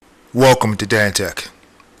Welcome to DanTech.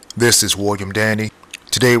 This is William Danny.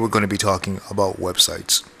 Today we're going to be talking about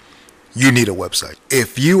websites. You need a website.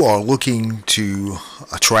 If you are looking to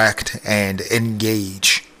attract and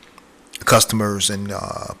engage customers and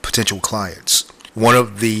potential clients, one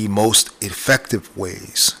of the most effective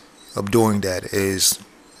ways of doing that is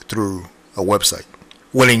through a website.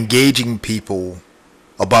 When engaging people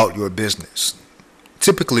about your business,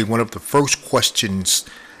 typically one of the first questions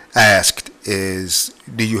asked is,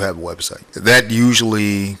 do you have a website? That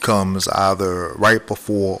usually comes either right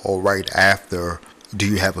before or right after, do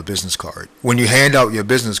you have a business card? When you hand out your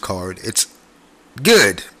business card, it's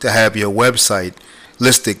good to have your website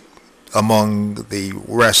listed among the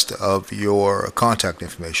rest of your contact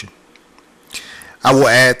information. I will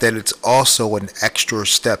add that it's also an extra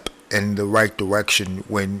step in the right direction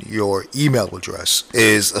when your email address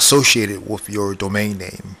is associated with your domain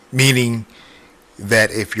name, meaning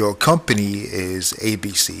that if your company is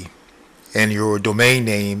ABC and your domain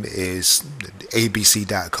name is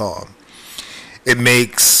abc.com, it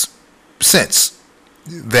makes sense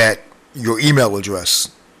that your email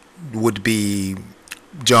address would be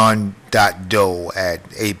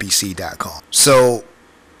john.doe@abc.com. So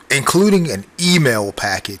including an email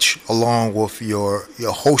package along with your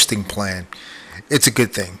hosting plan, it's a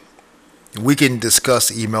good thing. We can discuss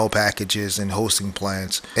email packages and hosting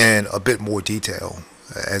plans in a bit more detail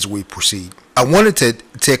as we proceed. I wanted to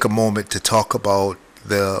take a moment to talk about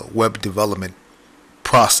the web development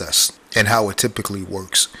process and how it typically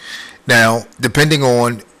works. Now, depending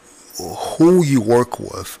on who you work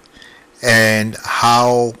with and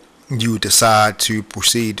how you decide to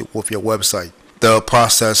proceed with your website, the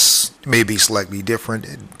process may be slightly different.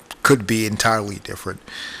 It could be entirely different.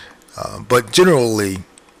 But generally,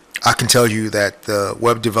 I can tell you that the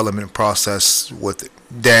web development process with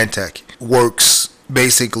DanTech works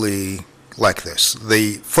basically like this.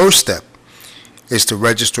 The first step is to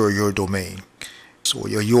register your domain. So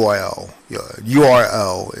your URL. Your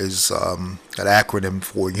URL is an acronym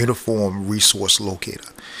for Uniform Resource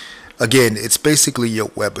Locator. Again, it's basically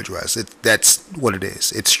your web address. That's what it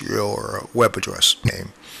is. It's your web address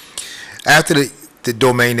name. After the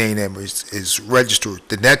domain name is registered,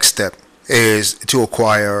 the next step is to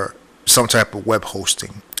acquire some type of web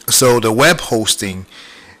hosting. So the web hosting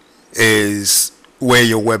is where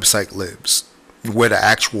your website lives, where the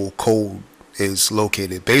actual code is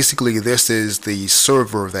located. Basically, this is the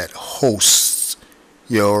server that hosts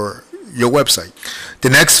your website. The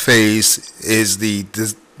next phase is the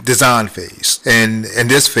design phase. And in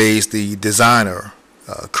this phase, the designer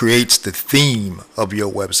creates the theme of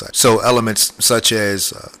your website. So elements such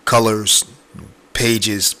as colors,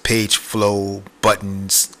 pages, page flow,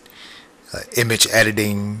 buttons, image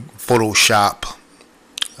editing, Photoshop,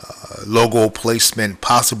 logo placement,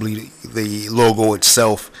 possibly the logo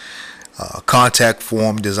itself, contact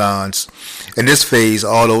form designs. In this phase,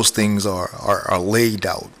 all those things are laid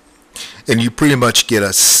out, and you pretty much get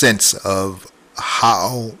a sense of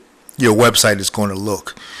how your website is going to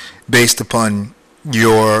look based upon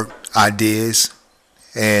your ideas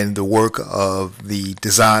and the work of the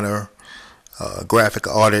designer, graphic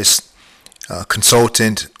artist,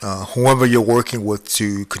 consultant, whoever you're working with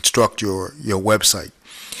to construct your website.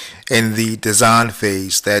 In the design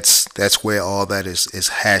phase, that's where all that is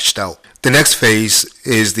hashed out. The next phase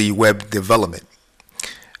is the web development.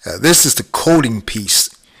 This is the coding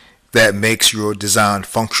piece that makes your design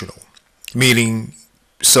functional. Meaning,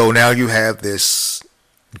 so now you have this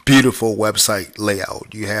beautiful website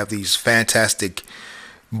layout. You have these fantastic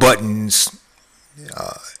buttons,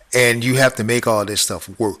 and you have to make all this stuff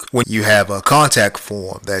work. When you have a contact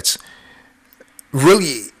form it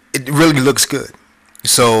really looks good.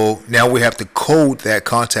 So now we have to code that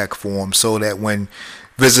contact form so that when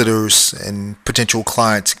visitors and potential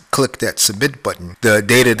clients click that submit button, the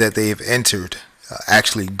data that they've entered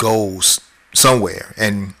actually goes somewhere,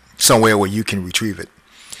 and somewhere where you can retrieve it.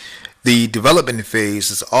 The development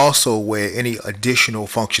phase is also where any additional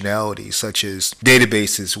functionality such as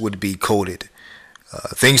databases would be coded.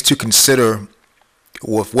 Things to consider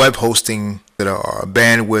with web hosting that are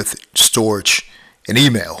bandwidth, storage, and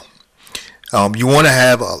email. You want to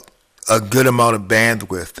have a good amount of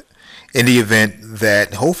bandwidth in the event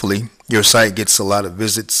that hopefully your site gets a lot of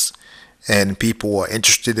visits and people are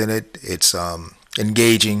interested in it. It's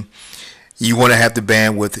engaging. You want to have the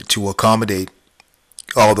bandwidth to accommodate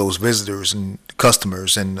all those visitors and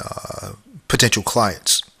customers and potential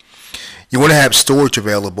clients. You want to have storage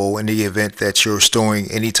available in the event that you're storing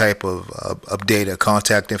any type of data,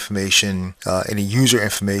 contact information, any user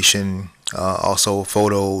information, also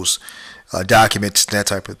photos, documents, that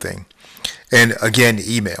type of thing. And again,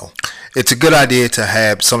 email. it's a good idea to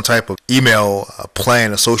have some type of email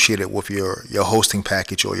plan associated with your hosting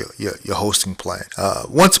package or your hosting plan.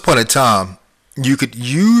 Once upon a time, you could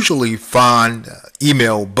usually find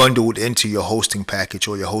email bundled into your hosting package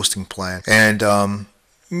or your hosting plan, and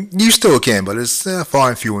you still can, but it's far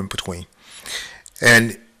and few in between.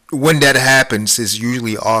 And when that happens, it's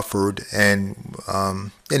usually offered in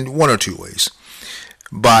one or two ways.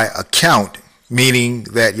 By account, meaning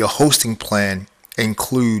that your hosting plan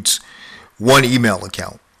includes one email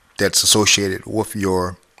account that's associated with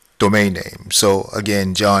your domain name. So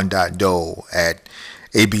again,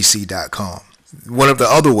 john.doe@abc.com. One of the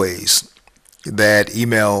other ways that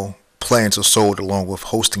email plans are sold along with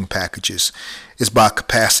hosting packages is by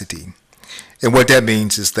capacity. And what that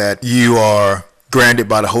means is that you are granted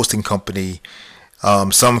by the hosting company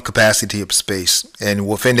some capacity of space, and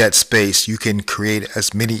within that space you can create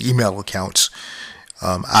as many email accounts,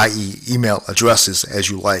 i.e. email addresses, as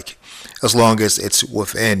you like, as long as it's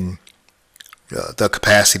within the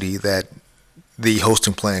capacity that the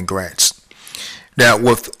hosting plan grants. Now,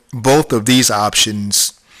 with both of these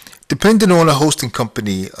options, depending on the hosting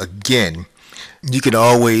company, again, you can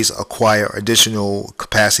always acquire additional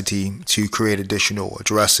capacity to create additional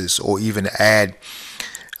addresses, or even add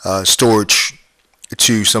storage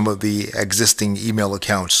to some of the existing email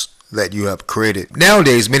accounts that you have created.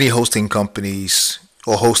 Nowadays, many hosting companies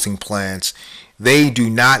or hosting plans, they do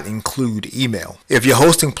not include email. If your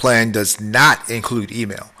hosting plan does not include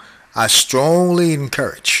email, I strongly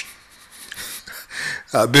encourage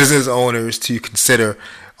business owners to consider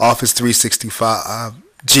Office 365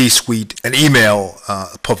 G Suite, an email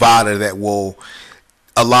provider that will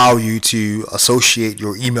allow you to associate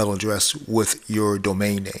your email address with your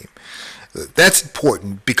domain name. That's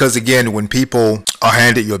important because, again, when people are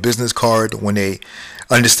handed your business card, when they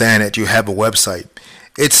understand that you have a website,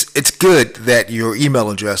 it's good that your email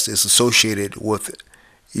address is associated with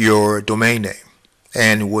your domain name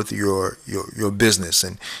and with your business.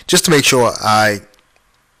 And just to make sure I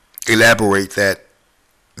elaborate that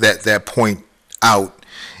point out,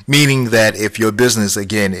 meaning that if your business,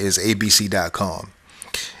 again, is abc.com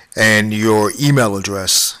and your email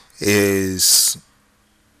address is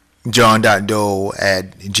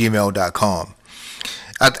john.doe@gmail.com,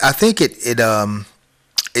 I think it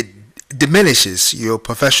diminishes your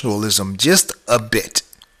professionalism just a bit.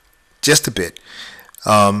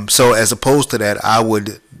 So as opposed to that, I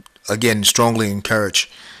would, again, strongly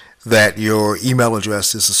encourage that your email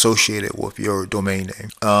address is associated with your domain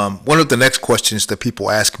name. One of the next questions that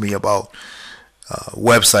people ask me about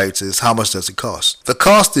websites is, how much does it cost? The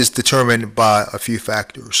cost is determined by a few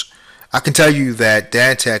factors. I can tell you that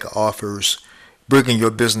Dantech offers bringing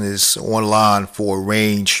your business online for a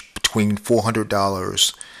range between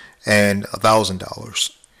 $400 and $1,000.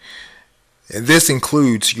 And this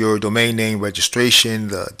includes your domain name registration,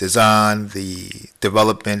 the design, the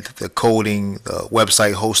development, the coding, the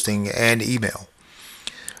website hosting, and email.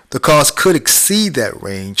 The cost could exceed that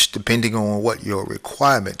range depending on what your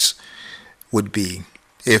requirements would be.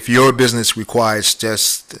 If your business requires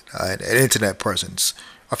just an internet presence,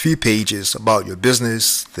 a few pages about your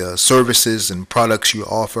business, the services and products you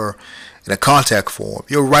offer, and a contact form,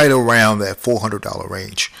 you're right around that $400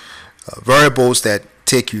 range. Variables that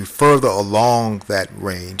take you further along that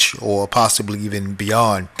range, or possibly even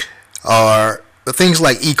beyond, are things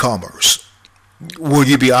like e-commerce. Will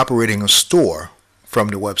you be operating a store from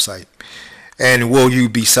the website? And will you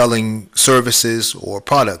be selling services or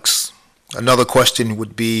products? Another question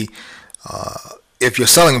would be, if you're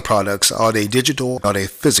selling products, are they digital? Are they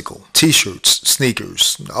physical? T-shirts,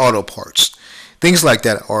 sneakers, auto parts, things like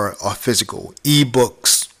that are physical.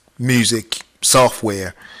 E-books, music,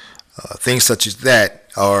 software, things such as that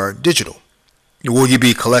are digital. Will you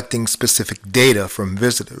be collecting specific data from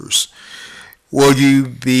visitors? Will you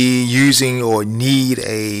be using or need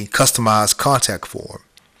a customized contact form?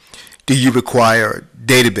 Do you require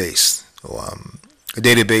database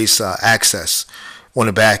access on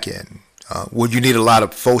the back end? Will you need a lot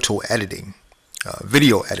of photo editing,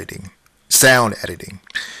 video editing, sound editing?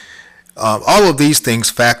 All of these things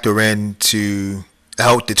factor in to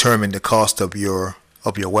help determine the cost of your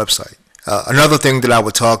website. Another thing that I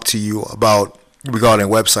would talk to you about regarding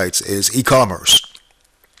websites is e-commerce.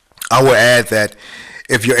 I will add that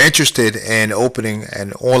if you're interested in opening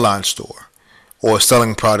an online store or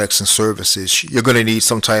selling products and services, you're going to need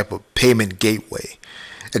some type of payment gateway.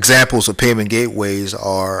 Examples of payment gateways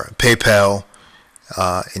are PayPal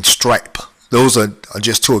and Stripe. Those are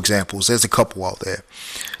just two examples. There's a couple out there.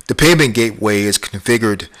 The payment gateway is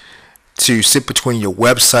configured to sit between your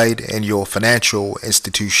website and your financial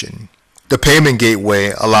institution. The payment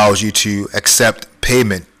gateway allows you to accept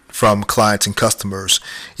payment from clients and customers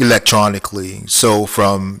electronically, so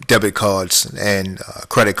from debit cards and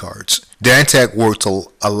credit cards. Dantech works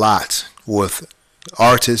a lot with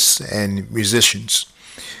artists and musicians,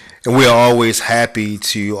 and we are always happy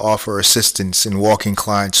to offer assistance in walking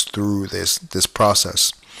clients through this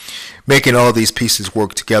process. Making all these pieces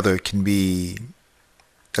work together can be,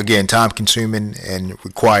 again, time consuming and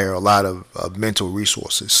require a lot of mental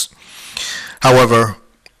resources. However,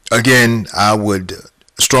 again, I would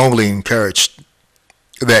strongly encourage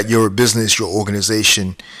that your business, your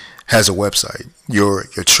organization has a website. Your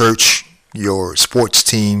church, your sports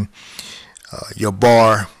team, your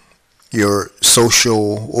bar, your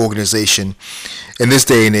social organization. In this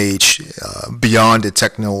day and age, beyond the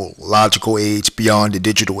technological age, beyond the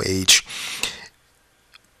digital age,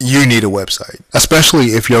 you need a website, especially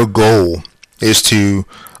if your goal is to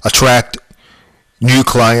attract new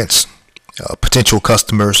clients, potential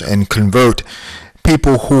customers, and convert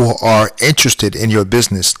people who are interested in your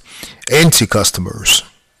business into customers.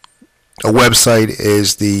 A website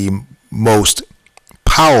is the most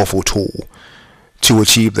powerful tool to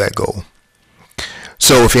achieve that goal.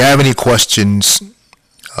 So if you have any questions,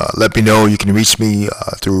 let me know. You can reach me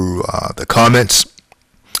through the comments.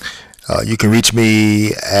 You can reach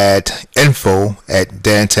me at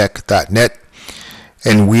info@dantech.net,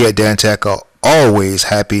 and we at Dantech are always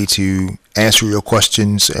happy to answer your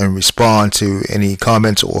questions and respond to any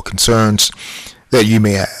comments or concerns that you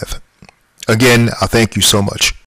may have. Again, I thank you so much.